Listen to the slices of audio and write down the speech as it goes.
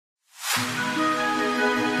I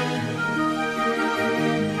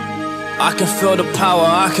can feel the power,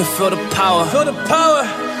 I can feel the power. Feel the power.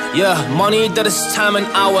 Yeah, money that is time and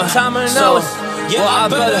hour. Time and hours. Yeah, well,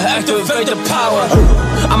 I better activate the power.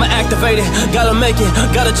 I'ma activate it, gotta make it,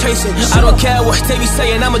 gotta chase it. I don't care what they be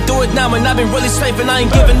saying, I'ma do it now. And I've been really safe and I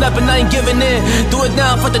ain't giving up and I ain't giving in. Do it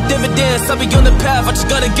now for the dividends, I'll be on the path, I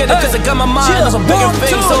just gotta get it. Cause I got my mind on some bigger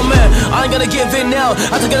things. So man, I ain't gonna give in now,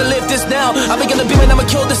 I just gotta live this now. I be gonna be man, I'ma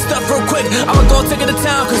kill this stuff real quick. I'ma go take it to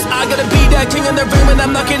town, cause I gotta be that king in the ring. When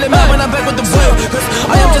I'm knocking them out, when I'm back with the wheel. Cause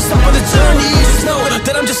I am just up on the journey, you just know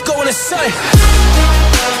that I'm just going insane.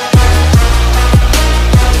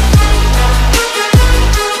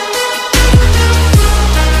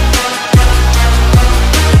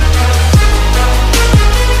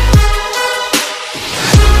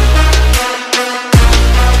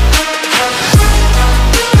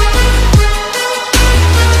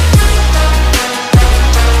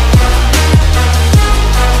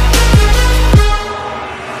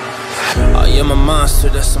 Monster,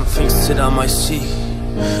 there's some things that I might see,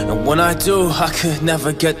 and when I do, I could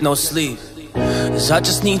never get no sleep. Cause I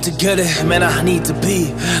just need to get it, man, I need to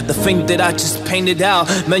be the thing that I just painted out,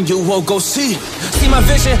 man, you won't go see. See my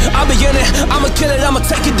vision, I'll be in it, I'ma kill it, I'ma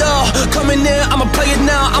take it all. Coming in, I'ma play it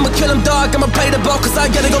now, I'ma kill them dog, I'ma play the ball. Cause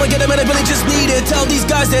I gotta go and get it, man, I really just need it. Tell these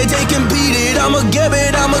guys that they can beat it, I'ma give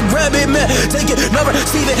it, I'ma grab it, man. Take it, never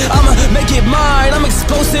receive it, I'ma make it mine. I'm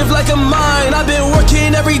explosive like a mine, I've been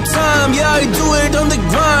working every time. Yeah, I do it on the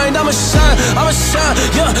grind, I'ma shine,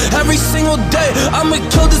 yeah, every single day. I'ma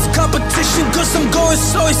kill this competition cause I'm going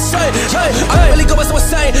so insane. Hey, I really go so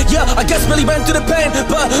insane. Yeah, I guess really ran through the pain,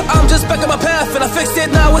 but I'm just back on my path and I fixed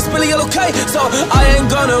it now, it's really okay. So I ain't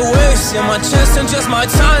gonna waste my chance and just my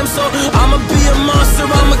time. So I'ma be a monster,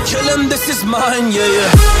 I'ma kill him, this is mine, yeah,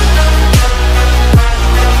 yeah.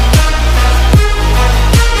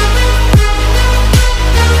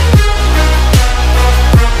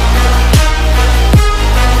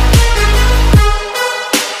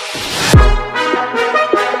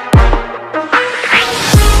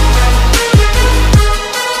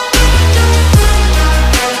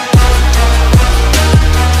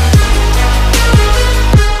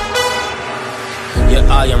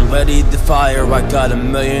 I am ready to fire, I got a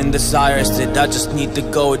million desires that I just need to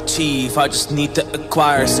go achieve, I just need to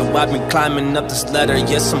acquire. So I've been climbing up this ladder,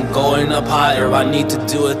 yes I'm going up higher. I need to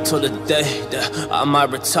do it till the day that I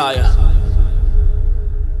might retire.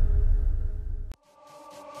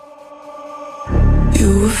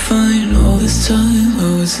 You were fine all this time,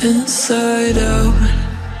 I was inside out.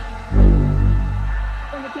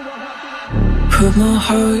 Put my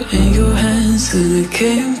heart in your hands till it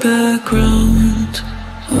came back round.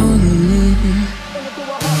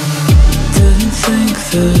 Didn't think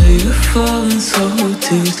that you'd fallen so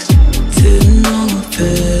deep. Didn't know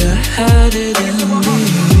that I had it in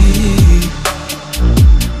me.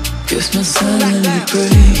 Guess my sanity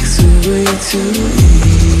breaks away too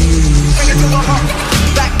easy. Bring it to a heart,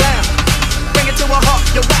 back down. Bring it to a heart,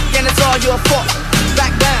 you're whack and it's all your fault.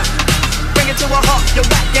 Back down. Bring it to a heart, you're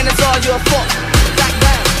whack and it's all your fault. Back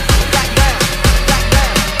down, back down, back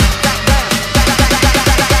down, back down, back down.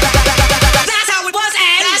 That's how it was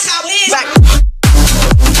and that's how it is. Back.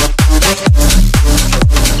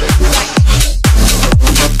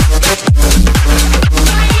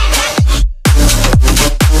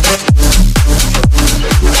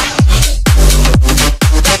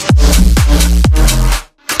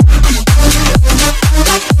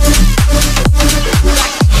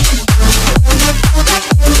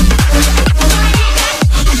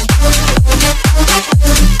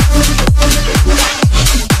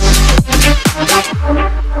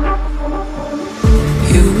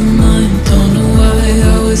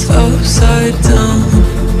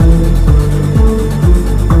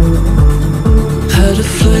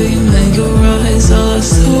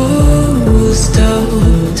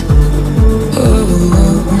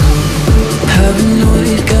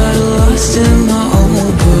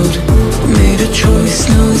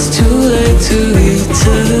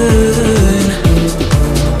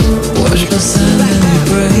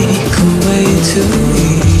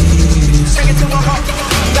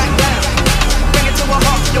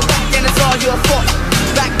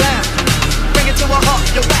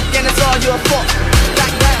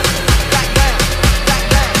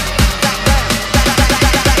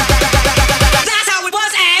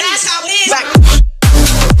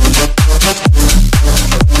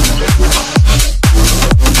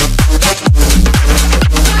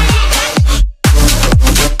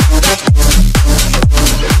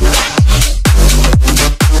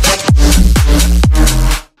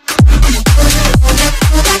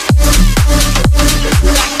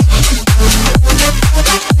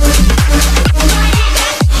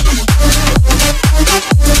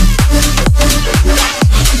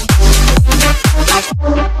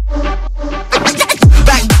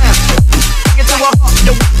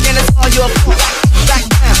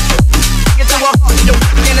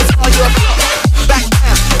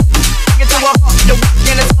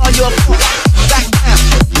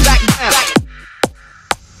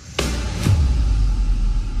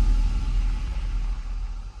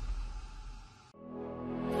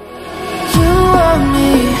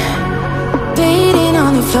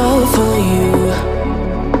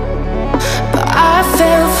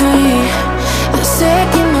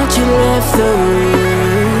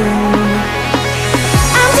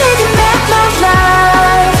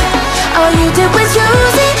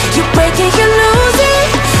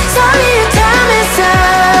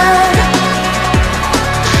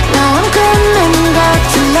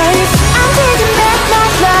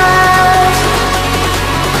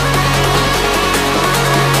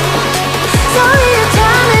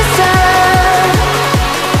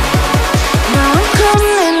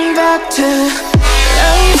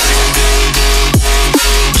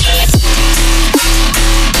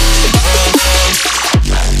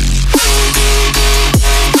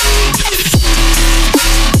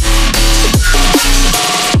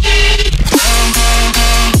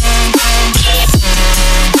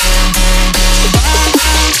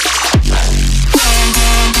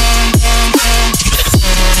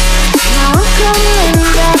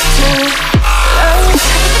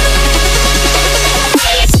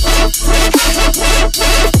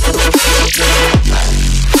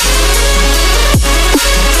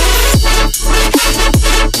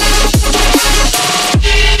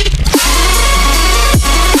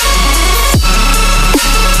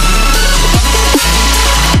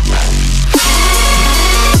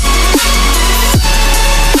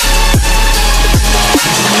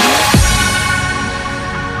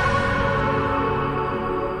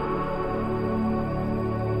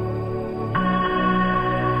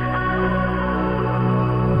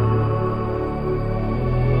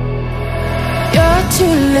 You're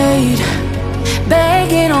too late,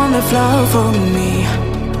 begging on the floor for me.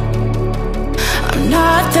 I'm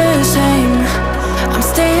not the same, I'm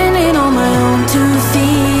standing on my own 2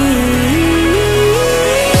 feet.